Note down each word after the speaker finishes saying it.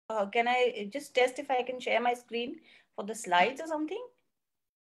can I just test if I can share my screen for the slides or something?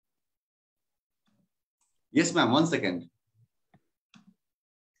 Yes, ma'am. 1 second.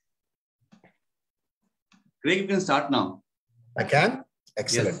 Craig, you can start now. I can?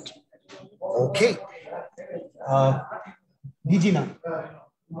 Excellent. Yes. Okay. Dijina.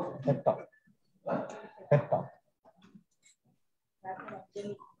 Pep talk. Pep talk.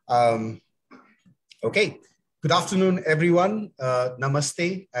 Okay. Good afternoon, everyone.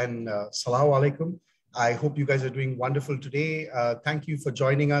 Namaste and Salaam Alaikum. I hope you guys are doing wonderful today. Thank you for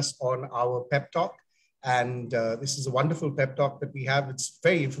joining us on our pep talk. And this is a wonderful pep talk that we have. It's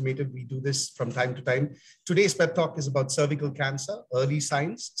very informative. We do this from time to time. Today's pep talk is about cervical cancer, early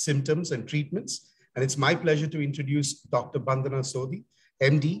signs, symptoms, and treatments. And it's my pleasure to introduce Dr. Bandana Sodhi,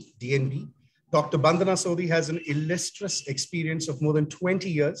 MD, DNB. Dr. Bandana Sodhi has an illustrious experience of more than 20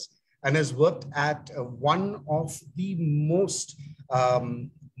 years and has worked at one of the most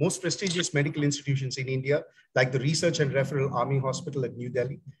prestigious medical institutions in India, like the Research and Referral Army Hospital at New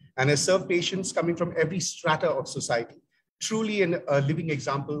Delhi, and has served patients coming from every strata of society. Truly a living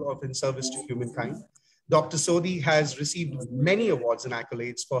example of in service to humankind. Dr. Sodhi has received many awards and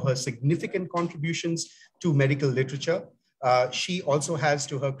accolades for her significant contributions to medical literature. She also has,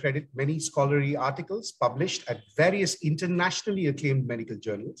 to her credit, many scholarly articles published at various internationally acclaimed medical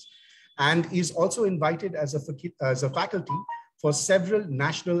journals, and is also invited as a faculty for several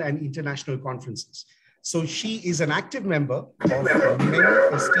national and international conferences. So she is an active member of many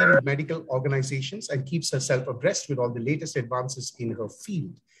esteemed medical organizations and keeps herself abreast with all the latest advances in her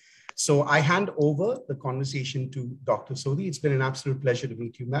field. So I hand over the conversation to Dr. Sodhi. It's been an absolute pleasure to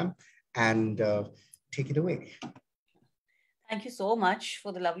meet you, ma'am, and take it away. Thank you so much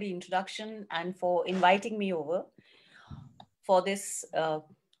for the lovely introduction and for inviting me over for this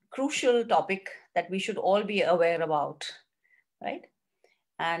crucial topic that we should all be aware about, right?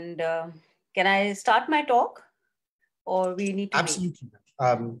 And can I start my talk, or we need to Absolutely.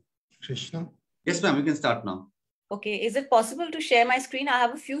 Krishna? Yes, ma'am. You can start now. Okay. Is it possible to share my screen? I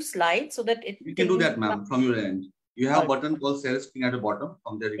have a few slides so that it... You can do that, ma'am, from your end. You have a button called share screen at the bottom.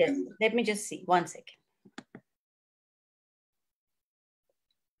 From there, you can do that. Let me just see. 1 second.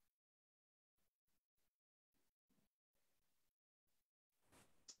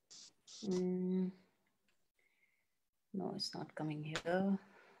 No, it's not coming here.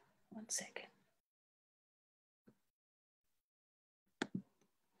 1 second.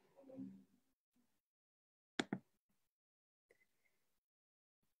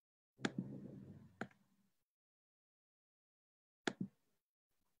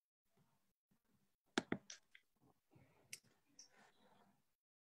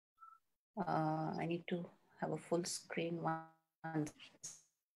 I need to have a full screen one.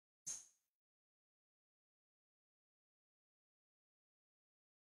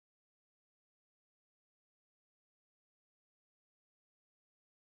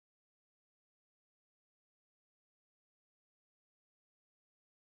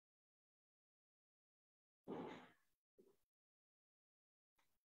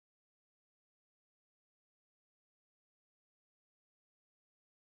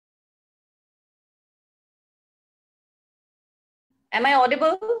 Am I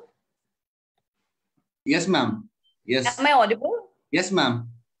audible? Yes, ma'am. Yes. Am I audible? Yes, ma'am.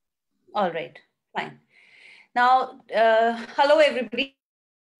 All right, fine. Now, hello, everybody.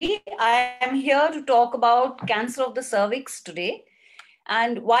 I am here to talk about cancer of the cervix today,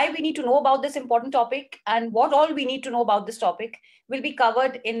 and why we need to know about this important topic and what all we need to know about this topic will be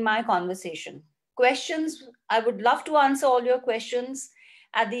covered in my conversation. Questions, I would love to answer all your questions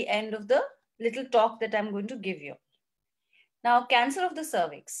at the end of the little talk that I'm going to give you. Now, cancer of the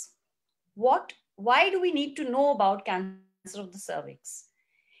cervix. Why do we need to know about cancer of the cervix?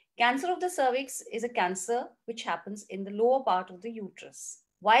 Cancer of the cervix is a cancer which happens in the lower part of the uterus.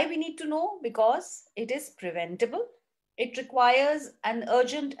 Why we need to know? Because it is preventable. It requires an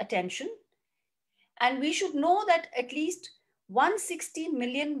urgent attention. And we should know that at least 160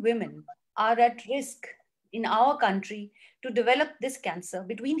 million women are at risk in our country to develop this cancer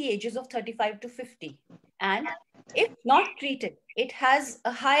between the ages of 35 to 50. And if not treated, it has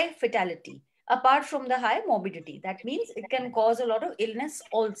a high fatality, apart from the high morbidity. That means it can cause a lot of illness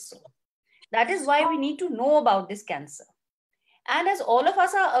also. That is why we need to know about this cancer. And as all of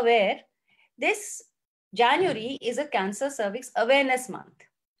us are aware, this January is a Cancer Cervix Awareness Month.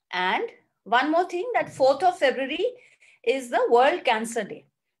 And one more thing, that 4th of February is the World Cancer Day.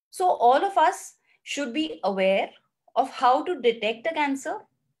 So all of us should be aware of how to detect a cancer,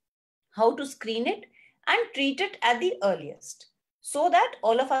 how to screen it, and treat it at the earliest, so that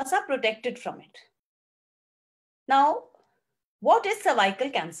all of us are protected from it. Now, What is cervical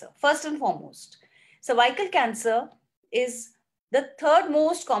cancer? First and foremost, cervical cancer is the third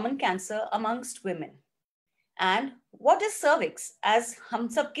most common cancer amongst women. And what is cervix? As hum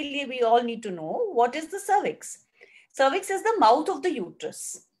sab ke liye, we all need to know what is the cervix. Cervix is the mouth of the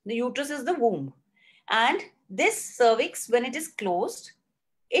uterus. The uterus is the womb. And this cervix, when it is closed,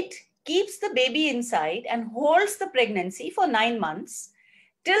 it keeps the baby inside and holds the pregnancy for 9 months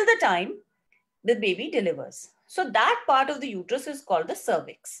till the time the baby delivers. So that part of the uterus is called the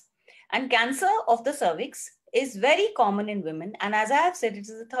cervix. And cancer of the cervix is very common in women. And as I have said, it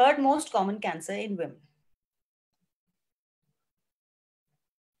is the third most common cancer in women.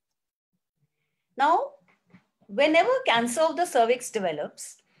 Now, whenever cancer of the cervix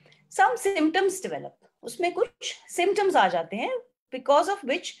develops, some symptoms develop. उसमें कुछ symptoms आ जाते हैं, because of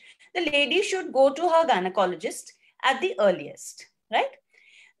which the lady should go to her gynecologist at the earliest, right?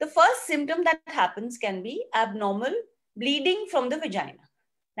 The first symptom that happens can be abnormal bleeding from the vagina.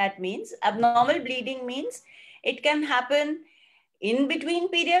 That means abnormal bleeding means it can happen in between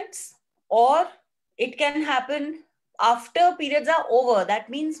periods, or it can happen after periods are over. That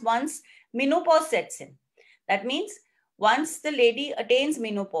means once menopause sets in. That means once the lady attains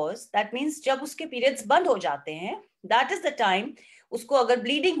menopause, that means जब उसके periods बंद हो जाते हैं, that is the time उसको अगर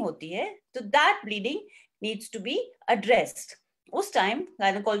bleeding होती है, तो that bleeding needs to be addressed. उस time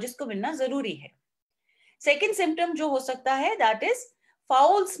gynecologist को मिलना जरूरी है. Second symptom जो हो सकता है, that is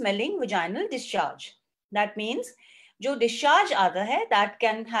foul smelling vaginal discharge. That means जो discharge आता है, that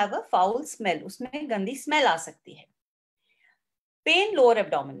can have a foul smell. उसमें गंदी smell आ सकती है. Pain lower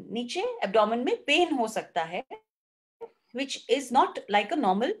abdomen, नीचे abdomen में pain हो सकता है, which is not like a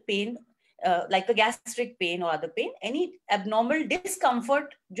normal pain, like a gastric pain or other pain. Any abnormal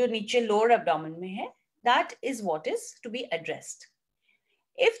discomfort जो नीचे lower abdomen में है, that is what is to be addressed.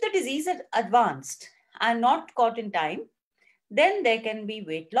 If the disease is advanced and not caught in time, then there can be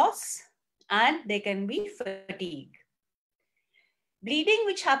weight loss and there can be fatigue. Bleeding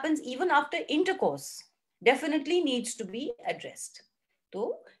which happens even after intercourse definitely needs to be addressed.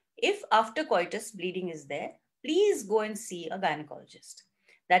 So if after coitus bleeding is there, please go and see a gynecologist.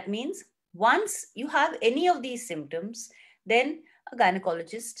 That means once you have any of these symptoms, then a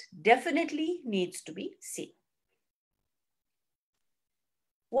gynecologist definitely needs to be seen.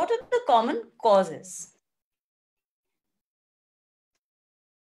 What are the common causes?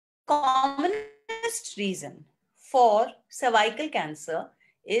 Commonest reason for cervical cancer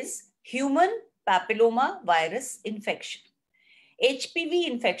is human papilloma virus infection. HPV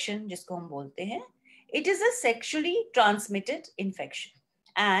infection, जिसको हम बोलते हैं, it is a sexually transmitted infection,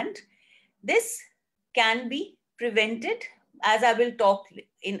 and this can be prevented. As I will talk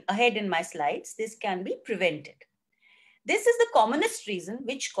ahead in my slides, this can be prevented. This is the commonest reason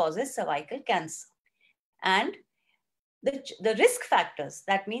which causes cervical cancer. And the risk factors,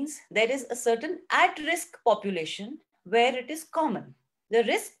 that means there is a certain at-risk population where it is common. The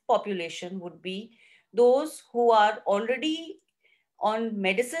risk population would be those who are already on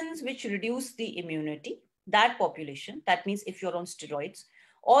medicines which reduce the immunity, that population. That means if you're on steroids,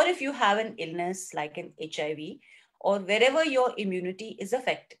 or if you have an illness like an HIV, or wherever your immunity is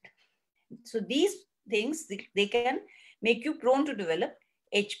affected. So these things, they can make you prone to develop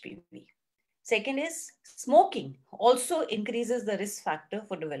HPV. Second is smoking also increases the risk factor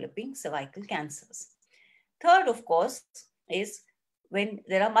for developing cervical cancers. Third, of course, is when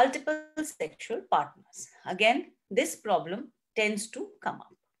there are multiple sexual partners. Again, this problem tends to come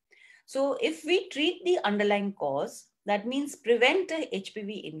up. So if we treat the underlying cause, that means prevent a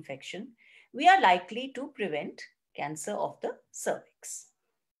HPV infection, we are likely to prevent cancer of the cervix.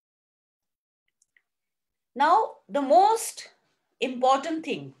 Now, the most important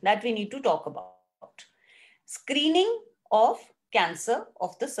thing that we need to talk about, screening of cancer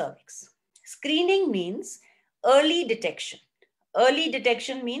of the cervix. Screening means early detection. Early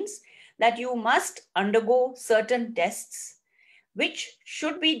detection means that you must undergo certain tests which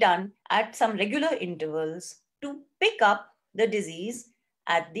should be done at some regular intervals to pick up the disease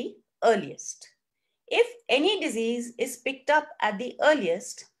at the earliest. If any disease is picked up at the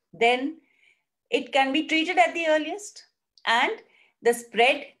earliest, then it can be treated at the earliest and the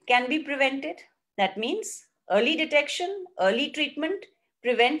spread can be prevented. That means early detection, early treatment,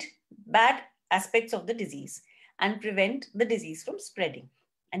 prevent bad aspects of the disease and prevent the disease from spreading.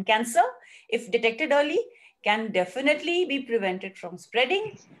 And cancer, if detected early, can definitely be prevented from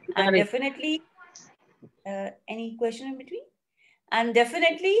spreading, and definitely, any question in between? And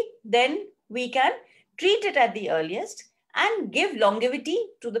definitely then we can treat it at the earliest and give longevity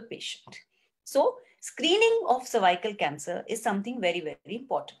to the patient. So screening of cervical cancer is something very, very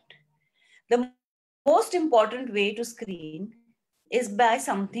important. The most important way to screen is by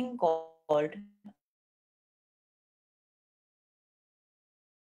something called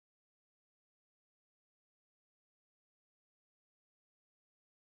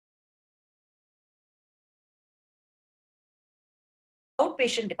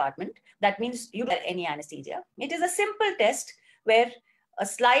outpatient department. That means you don't have any anesthesia. It is a simple test where a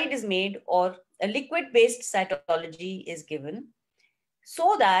slide is made or a liquid-based cytology is given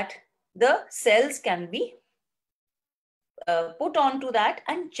so that the cells can be put onto that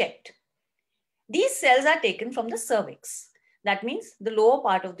and checked. These cells are taken from the cervix. That means the lower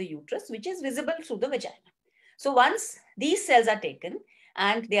part of the uterus, which is visible through the vagina. So once these cells are taken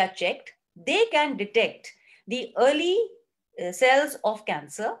and they are checked, they can detect the early cells of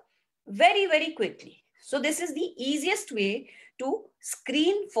cancer very, very quickly. So this is the easiest way to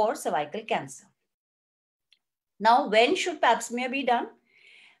screen for cervical cancer. Now, when should pap smear be done?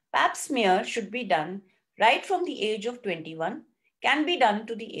 Pap smear should be done right from the age of 21, can be done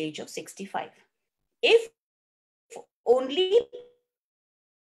to the age of 65. If only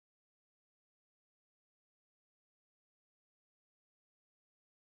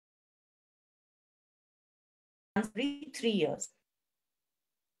every 3 years.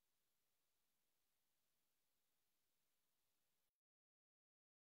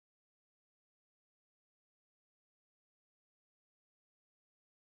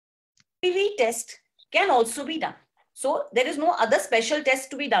 HPV test can also be done. So there is no other special test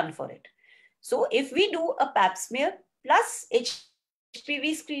to be done for it. So if we do a pap smear plus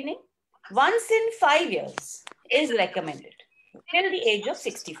HPV screening, once in 5 years is recommended till the age of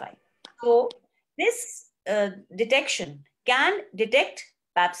 65. So this detection can detect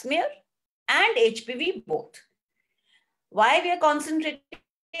pap smear and HPV both. Why we are concentrating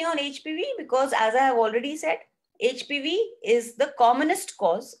on HPV? Because as I have already said, HPV is the commonest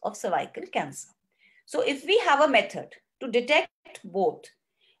cause of cervical cancer. So if we have a method to detect both,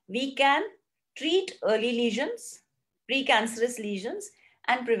 we can treat early lesions, precancerous lesions,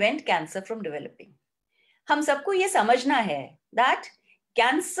 and prevent cancer from developing. हम सबको ये समझना है that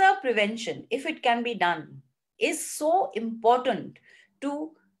cancer prevention, if it can be done, is so important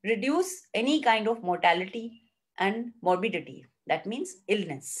to reduce any kind of mortality and morbidity. That means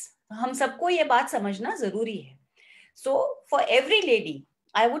illness. हम सबको ये बात समझना जरूरी है. So for every lady,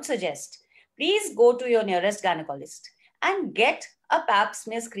 I would suggest, please go to your nearest gynecologist and get a pap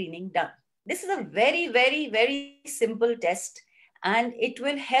smear screening done. This is a very, very, very simple test, and it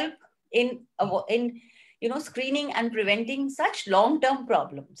will help in screening and preventing such long-term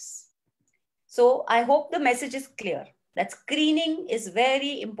problems. So I hope the message is clear that screening is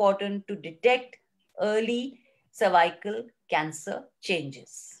very important to detect early cervical cancer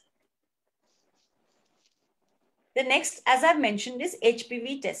changes. The next, as I've mentioned, is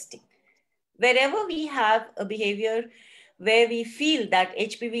HPV testing. Wherever we have a behavior where we feel that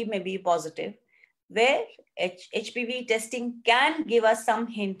HPV may be positive, where HPV testing can give us some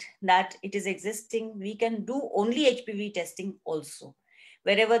hint that it is existing, we can do only HPV testing also.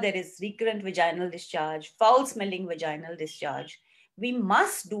 Wherever there is recurrent vaginal discharge, foul-smelling vaginal discharge, we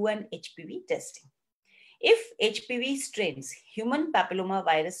must do an HPV testing. If HPV strains, human papilloma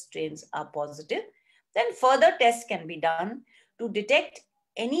virus strains, are positive, then further tests can be done to detect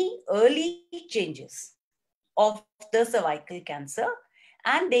any early changes of the cervical cancer,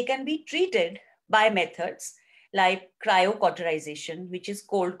 and they can be treated by methods like cryocauterization, which is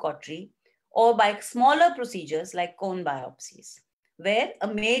cold cautery, or by smaller procedures like cone biopsies, where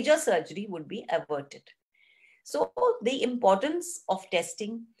a major surgery would be averted. So the importance of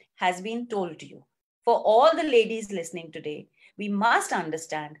testing has been told to you. For all the ladies listening today, we must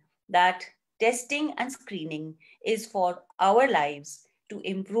understand that testing and screening is for our lives to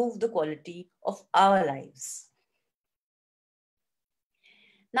improve the quality of our lives.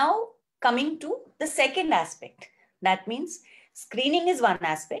 Now, coming to the second aspect, that means screening is one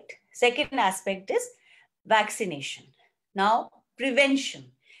aspect. Second aspect is vaccination. Now,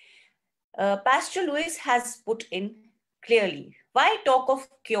 prevention. Pastor Lewis has put in clearly, why talk of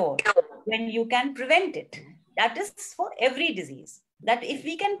cure when you can prevent it? That is for every disease. That if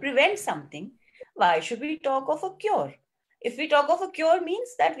we can prevent something, why should we talk of a cure? If we talk of a cure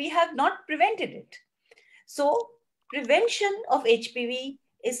means that we have not prevented it. So prevention of HPV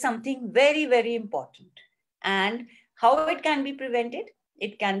is something very, very important. And how it can be prevented?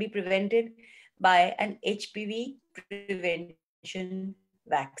 It can be prevented by an HPV prevention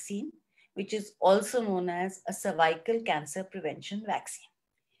vaccine, which is also known as a cervical cancer prevention vaccine.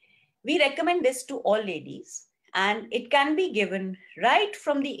 We recommend this to all ladies, and it can be given right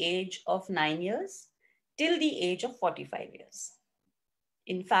from the age of 9 years till the age of 45 years.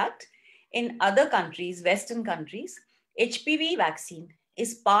 In fact, in other countries, Western countries, HPV vaccine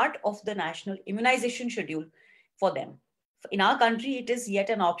is part of the national immunization schedule for them. In our country, it is yet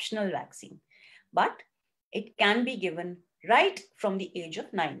an optional vaccine, but it can be given right from the age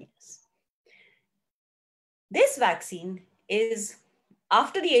of 9 years. This vaccine is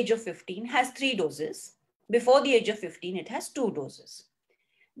after the age of 15 has 3 doses. Before the age of 15, it has 2 doses.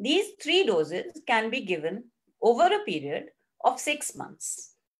 These 3 doses can be given over a period of 6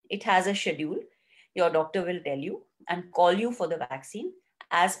 months. It has a schedule. Your doctor will tell you and call you for the vaccine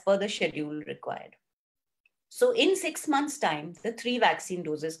as per the schedule required. So in 6 months' time, the 3 vaccine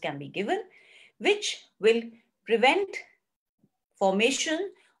doses can be given, which will prevent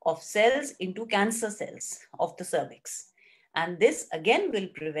formation of cells into cancer cells of the cervix. And this again will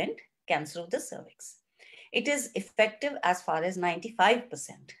prevent cancer of the cervix. It is effective as far as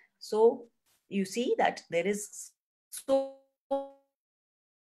 95%. So you see that there is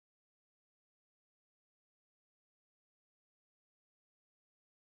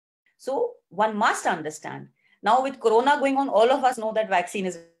so one must understand. Now with Corona going on, all of us know that vaccine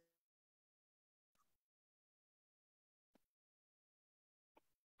is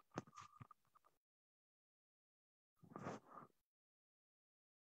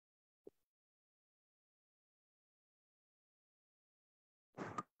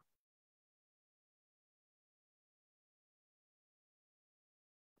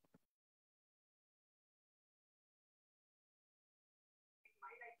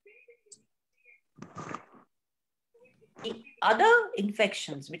other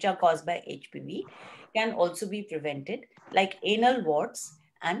infections which are caused by HPV can also be prevented, like anal warts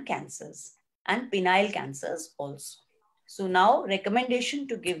and cancers and penile cancers also. So now recommendation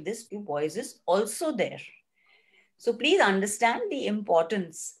to give this to boys is also there. So please understand the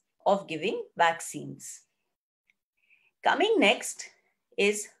importance of giving vaccines. Coming next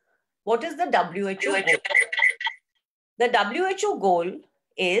is, what is the WHO goal? The WHO goal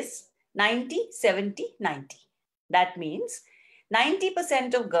is 90-70-90. That means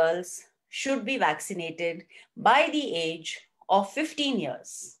 90% of girls should be vaccinated by the age of 15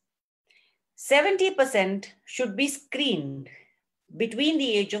 years. 70% should be screened between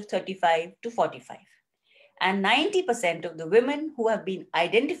the age of 35 to 45. And 90% of the women who have been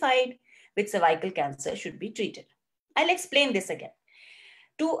identified with cervical cancer should be treated. I'll explain this again.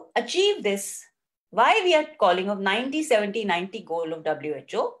 To achieve this, why we are calling of 90-70-90 goal of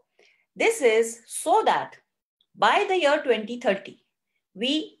WHO, this is so that by the year 2030,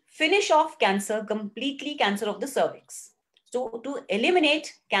 we finish off cancer completely, cancer of the cervix. So to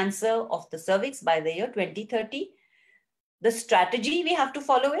eliminate cancer of the cervix by the year 2030, the strategy we have to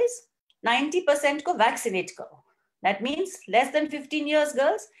follow is 90% ko vaccinate karo. That means less than 15 years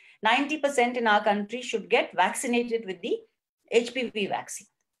girls, 90% in our country should get vaccinated with the HPV vaccine.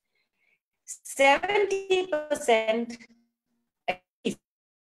 70%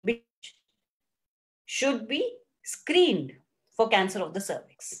 should be screened for cancer of the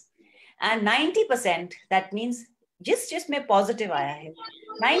cervix. And 90%, that means just में positive आया है,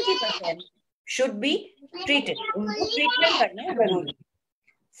 90% should be treated. उनको treatment करना है जरूरी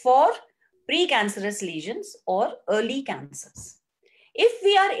for precancerous lesions or early cancers. If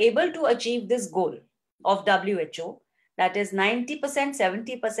we are able to achieve this goal of WHO, that is 90%,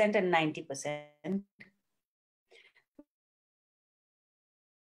 70%, and 90%,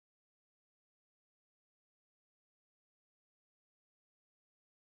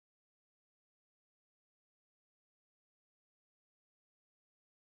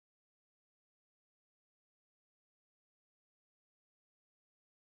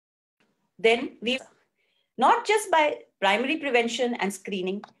 then we, not just by primary prevention and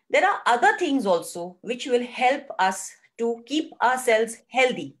screening, there are other things also which will help us to keep ourselves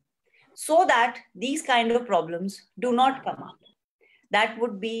healthy so that these kind of problems do not come up. That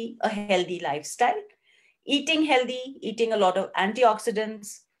would be a healthy lifestyle, eating healthy, eating a lot of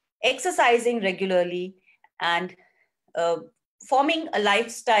antioxidants, exercising regularly, and forming a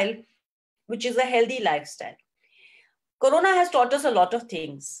lifestyle which is a healthy lifestyle. Corona has taught us a lot of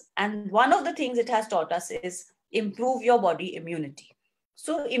things. And one of the things it has taught us is improve your body immunity.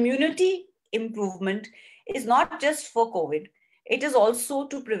 So immunity improvement is not just for COVID. It is also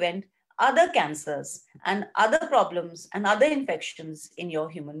to prevent other cancers and other problems and other infections in your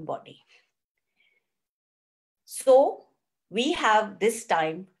human body. So we have this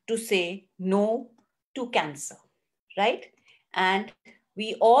time to say no to cancer, right? And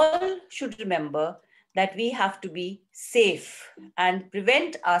we all should remember that we have to be safe and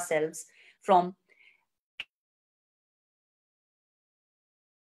prevent ourselves from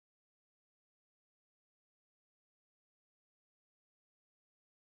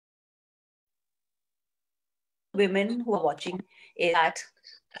women who are watching is that,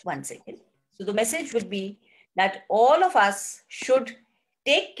 one second. So the message would be that all of us should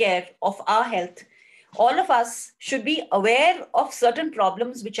take care of our health. All of us should be aware of certain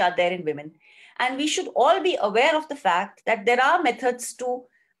problems which are there in women. And we should all be aware of the fact that there are methods to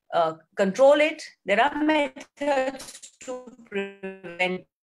control it. There are methods to prevent.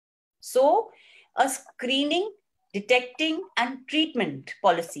 So a screening, detecting, and treatment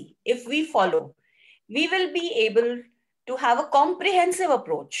policy, if we follow, we will be able to have a comprehensive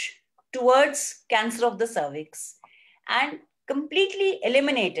approach towards cancer of the cervix and completely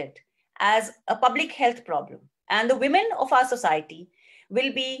eliminate it as a public health problem. And the women of our society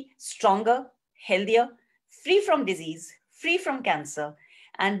will be stronger, healthier, free from disease, free from cancer.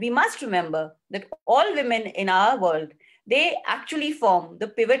 And we must remember that all women in our world, they actually form the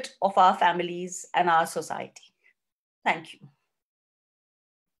pivot of our families and our society. Thank you.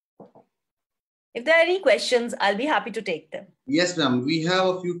 If there are any questions, I'll be happy to take them. Yes, ma'am. We have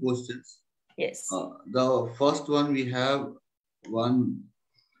a few questions. Yes. The first one, we have one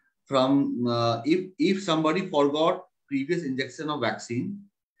from if somebody forgot previous injection of vaccine,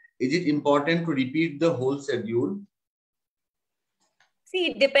 is it important to repeat the whole schedule?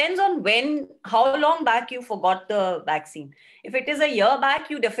 See, it depends on how long back you forgot the vaccine. If it is a year back,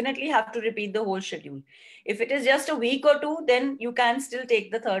 you definitely have to repeat the whole schedule. If it is just a week or two, then you can still take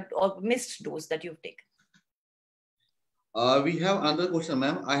the third or missed dose that you've taken. We have another question,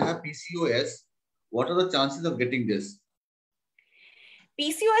 ma'am. I have PCOS. What are the chances of getting this?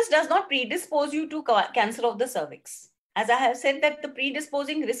 PCOS does not predispose you to cancer of the cervix. As I have said, that the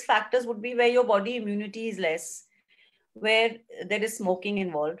predisposing risk factors would be where your body immunity is less, where there is smoking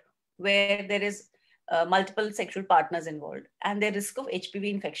involved, where there is multiple sexual partners involved, and the risk of HPV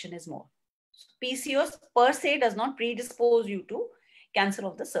infection is more. So PCOS per se does not predispose you to cancer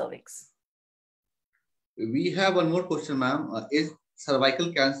of the cervix. We have one more question, ma'am. Is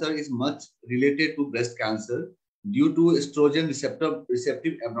cervical cancer is much related to breast cancer due to estrogen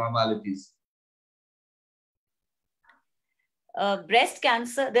receptive abnormalities? Breast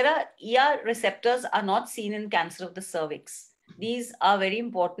cancer, there are ER receptors are not seen in cancer of the cervix. These are very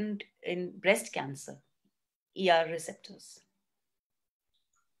important in breast cancer, ER receptors.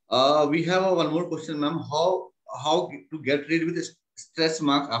 We have one more question, ma'am. How to get rid of stretch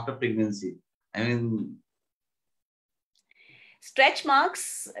marks after pregnancy? I mean, stretch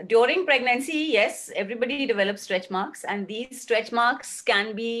marks during pregnancy, yes, everybody develops stretch marks, and these stretch marks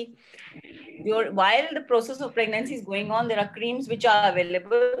can be while the process of pregnancy is going on. There are creams which are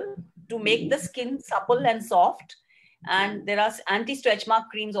available to make the skin supple and soft, and there are anti-stretch mark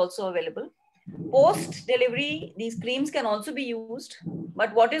creams also available. Post delivery, these creams can also be used,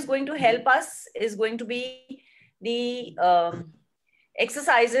 but what is going to help us is going to be the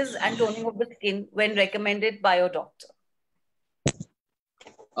exercises and toning of the skin when recommended by your doctor.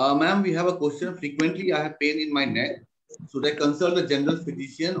 Ma'am, we have a question. Frequently, I have pain in my neck. Should I consult a general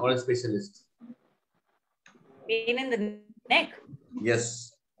physician or a specialist? Pain in the neck?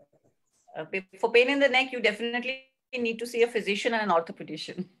 Yes. For pain in the neck, you definitely need to see a physician and an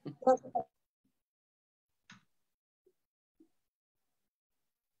orthopedician.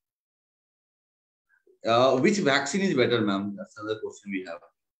 Which vaccine is better, ma'am? That's another question we have.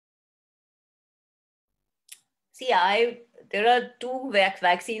 See, there are two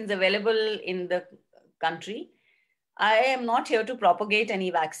vaccines available in the country. I am not here to propagate any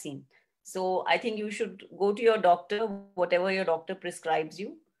vaccine. So I think you should go to your doctor, whatever your doctor prescribes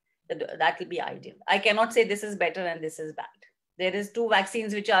you. That will be ideal. I cannot say this is better and this is bad. There is two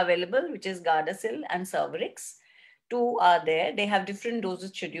vaccines which are available, which is Gardasil and Cervarix. Two are there. They have different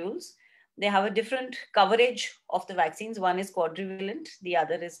dosage schedules. They have a different coverage of the vaccines. One is quadrivalent, the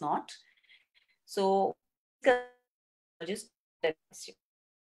other is not. So just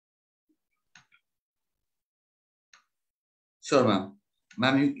sure, ma'am.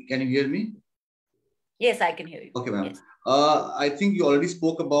 Ma'am, can you hear me? Yes, I can hear you. Okay, ma'am. Yes. I think you already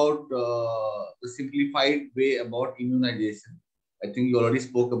spoke about the simplified way about immunization. I think you already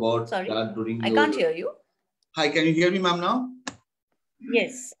spoke about that during I can't hear you. Hi, can you hear me, ma'am, now?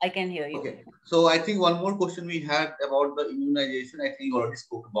 Yes, I can hear you. Okay. So I think one more question we had about the immunization. I think you already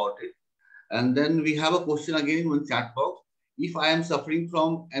spoke about it. And then we have a question again in one chat box. If I am suffering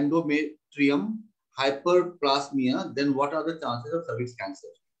from endometrium hyperplasmia, then what are the chances of cervix cancer?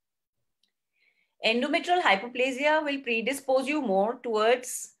 Endometrial hyperplasia will predispose you more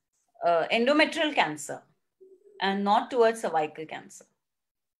towards endometrial cancer and not towards cervical cancer.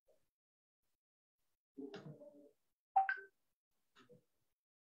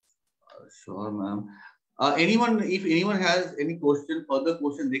 Sure, ma'am. If anyone has any question, further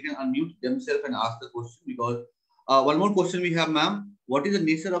question, they can unmute themselves and ask the question, because One more question we have, ma'am. What is the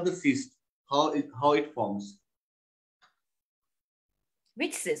nature of the cyst? How it forms?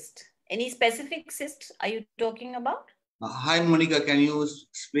 Which cyst? Any specific cyst are you talking about? Hi, Monica. Can you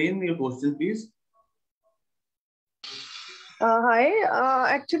explain your question, please? Hi.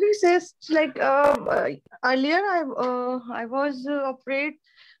 Actually, cysts like earlier, I was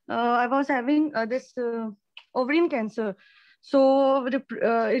I was having this ovarian cancer. So the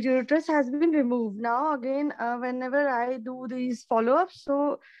uterus has been removed. Now again, whenever I do these follow-ups,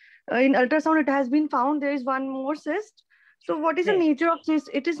 so in ultrasound it has been found there is one more cyst. So what is the Yes. nature of cyst?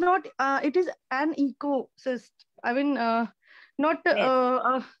 It is not. It is an echo cyst. I mean, not Yes.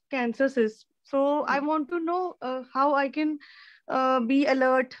 a cancer cyst. So I want to know how I can be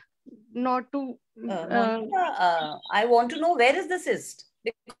alert not to. Monica, I want to know, where is the cyst?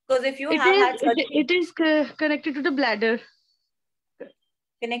 Because if you have had surgery It is connected to the bladder.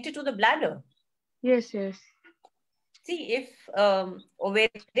 connected to the bladder. Yes, yes. See, if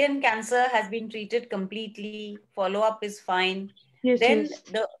ovarian cancer has been treated completely, follow-up is fine, Yes, then yes.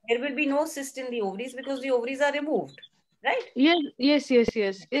 there will be no cyst in the ovaries because the ovaries are removed, right? Yes.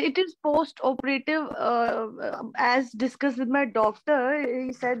 It is post-operative, as discussed with my doctor.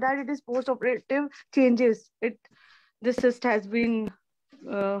 He said that it is post-operative changes. This cyst has been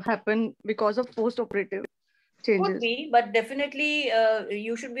happened because of post-operative Could changes. be, but definitely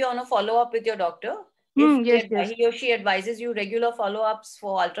you should be on a follow-up with your doctor. If Yes, yes. he or she advises you regular follow-ups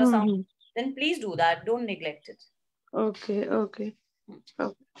for ultrasound, Hmm. then please do that. Don't neglect it. Okay, okay.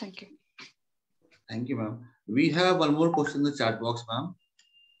 Okay, thank you. Thank you, ma'am. We have one more question in the chat box, ma'am.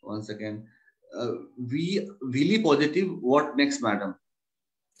 One second. VILI positive, what next, madam?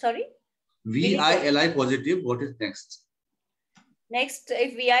 Sorry? VILI positive, what is next? Next,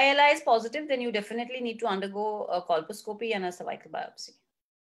 if VILI is positive, then you definitely need to undergo a colposcopy and a cervical biopsy.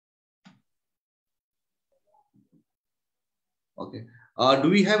 Okay. Do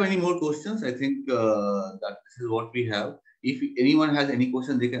we have any more questions? I think that this is what we have. If anyone has any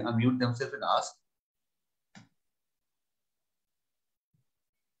question, they can unmute themselves and ask.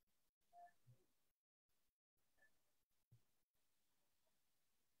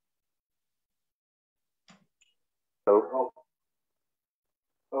 Hello.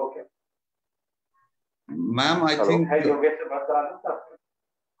 Okay. Ma'am, I Hello. think... Hey,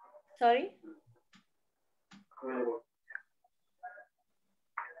 Sorry?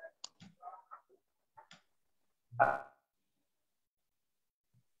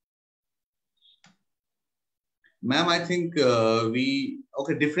 Ma'am, I think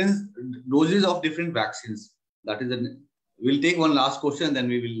different doses of different vaccines. That is we'll take one last question and then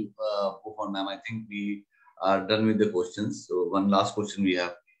we will move on, ma'am. I think we are done with the questions. So one last question we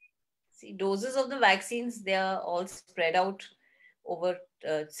have. See, doses of the vaccines, they are all spread out over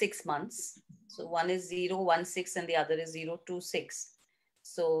 6 months. So one is 0, 1, 6, and the other is 0, 2, 6.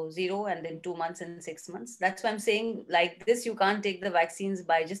 So 0 and then 2 months and 6 months. That's why I'm saying, like this, you can't take the vaccines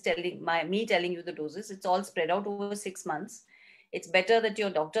by just me telling you the doses. It's all spread out over 6 months. It's better that your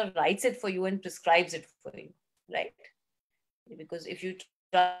doctor writes it for you and prescribes it for you, right? Because if you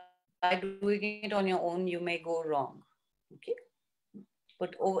try doing it on your own, you may go wrong. Okay.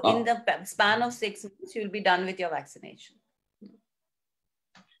 But in the span of 6 months, you'll be done with your vaccination.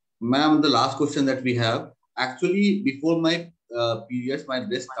 Ma'am, the last question that we have, actually before my periods, my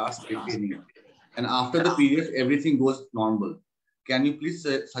breast starts paining, and after the periods, everything goes normal. Can you please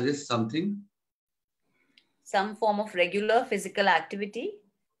suggest something? Some form of regular physical activity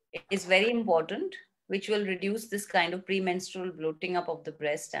is very important, which will reduce this kind of premenstrual bloating up of the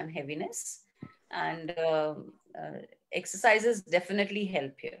breast and heaviness. And exercises definitely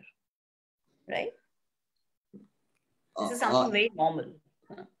help here, right? This is something very normal.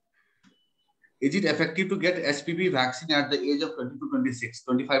 Is it effective to get HPV vaccine at the age of 20 to 26,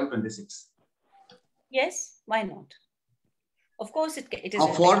 25 to 26? Yes, why not? Of course, it is.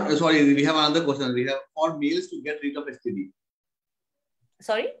 Sorry, we have another question. We have for males to get rid of STD.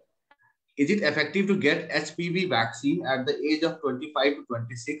 Sorry? Is it effective to get HPV vaccine at the age of 25 to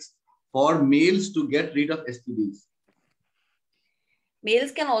 26 for males to get rid of STDs?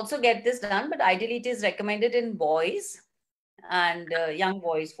 Males can also get this done, but ideally it is recommended in boys and young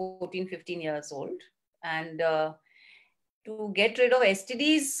boys, 14, 15 years old. And to get rid of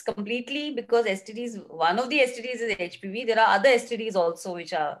STDs completely, because STDs, one of the STDs is HPV. There are other STDs also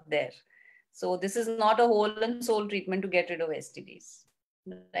which are there. So this is not a whole and soul treatment to get rid of STDs,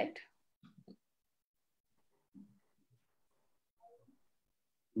 right?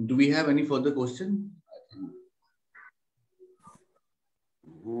 Do we have any further question?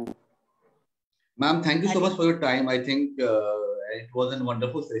 Ma'am, thank you so much for your time. I think it was a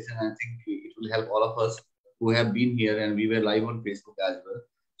wonderful session. I think it will help all of us who have been here, and we were live on Facebook as well.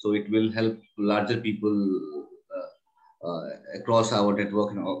 So it will help larger people across our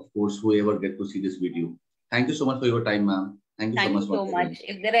network, and of course, whoever get to see this video. Thank you so much for your time, ma'am. Thank you so much. Thank you so much.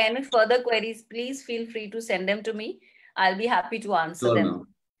 If there are any further queries, please feel free to send them to me. I'll be happy to answer them.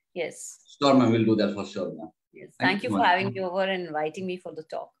 Yes. Sure, ma'am. We'll do that for sure, ma'am. Yes. Thank you for having me over and inviting me for the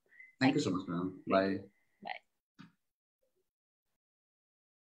talk. Thank you so much, ma'am. Bye.